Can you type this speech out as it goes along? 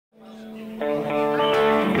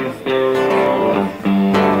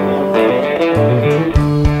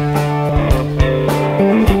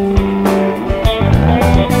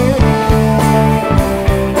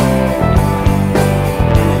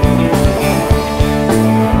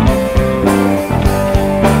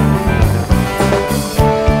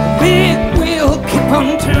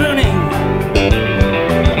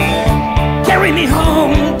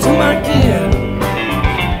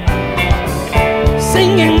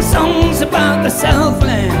sing songs about the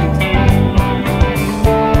Southland.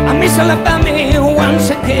 I miss Alabama once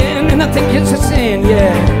again, and I think it's a sin,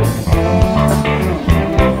 yeah.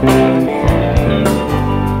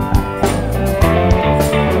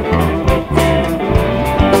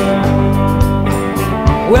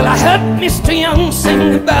 Well, I heard Mr. Young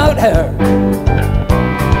sing about her.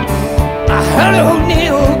 I heard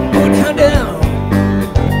O'Neill put her down.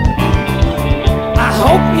 I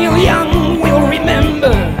hope Neil Young will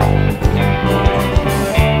remember.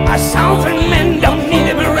 A southern men don't need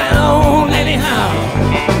him around anyhow.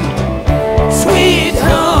 Sweet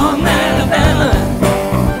home Alabama,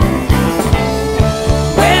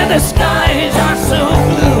 where the skies are so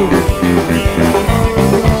blue.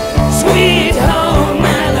 Sweet home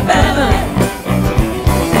Alabama,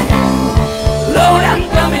 Lord, I'm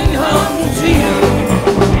coming home to you.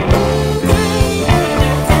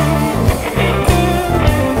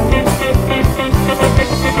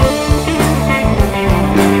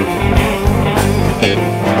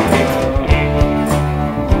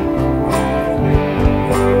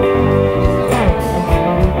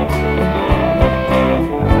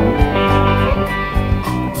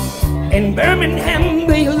 In Birmingham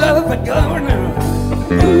they love a governor.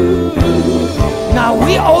 Now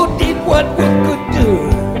we all did what we could do.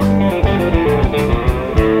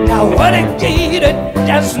 Now what I did, it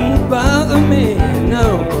doesn't bother me,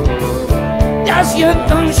 no. Does your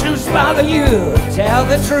conscience bother you? Tell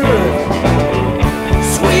the truth.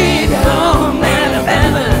 Sweet home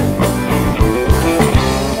Alabama,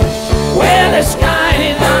 where the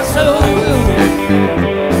skies are so blue.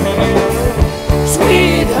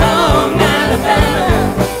 Sweet home Alabama,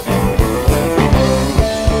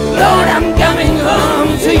 Lord, I'm coming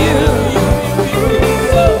home to you.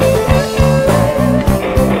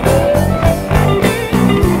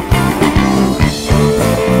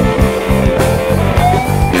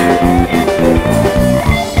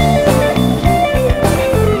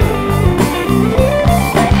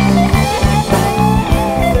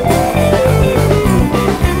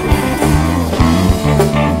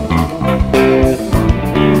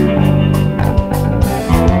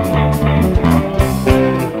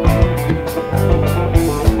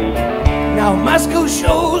 Moscow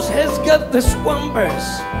shows has got the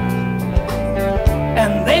swampers,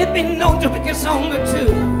 and they've been known to pick a song or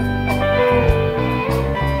two.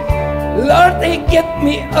 Lord, they get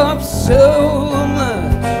me up so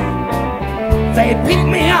much. They pick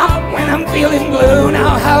me up when I'm feeling blue.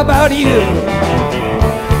 Now how about you?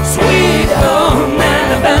 Sweet home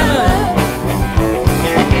Alabama,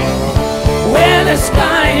 where the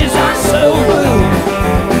skies are so blue.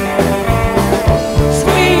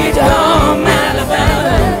 Sweet home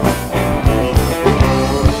Alabama,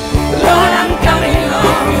 Lord, I'm coming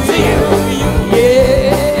home to you.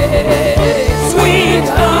 Yeah, sweet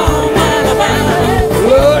home Alabama,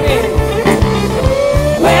 Lord, yeah,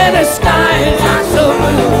 where the skies are so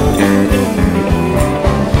blue.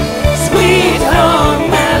 Sweet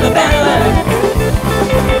home Alabama,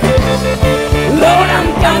 Lord, I'm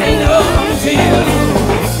coming home to you.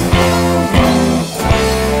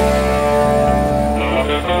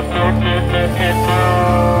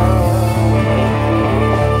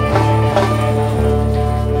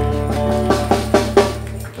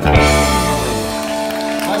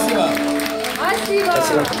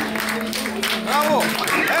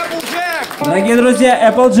 Дорогие друзья,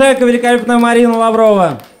 Applejack и великолепная Марина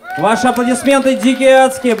Лаврова. Ваши аплодисменты дикие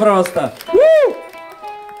адские просто.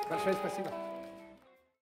 Большое спасибо.